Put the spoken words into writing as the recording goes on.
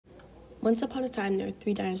Once upon a time, there were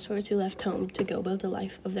 3 dinosaurs who left home to go build a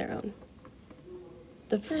life of their own.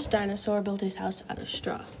 The first dinosaur built his house out of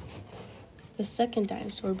straw. The second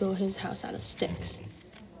dinosaur built his house out of sticks.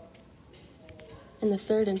 And the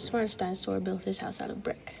third and smartest dinosaur built his house out of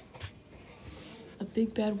brick. A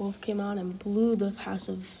big bad wolf came on and blew the house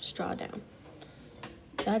of straw down.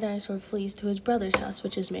 That dinosaur flees to his brother's house,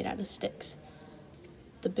 which is made out of sticks.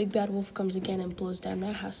 The big bad wolf comes again and blows down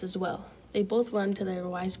their house as well. They both run to their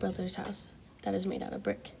wise brother's house that is made out of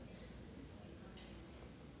brick.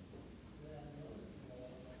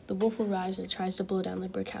 The wolf arrives and tries to blow down the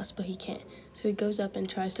brick house, but he can't. So he goes up and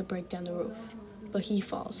tries to break down the roof, but he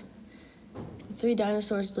falls. The 3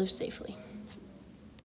 dinosaurs live safely.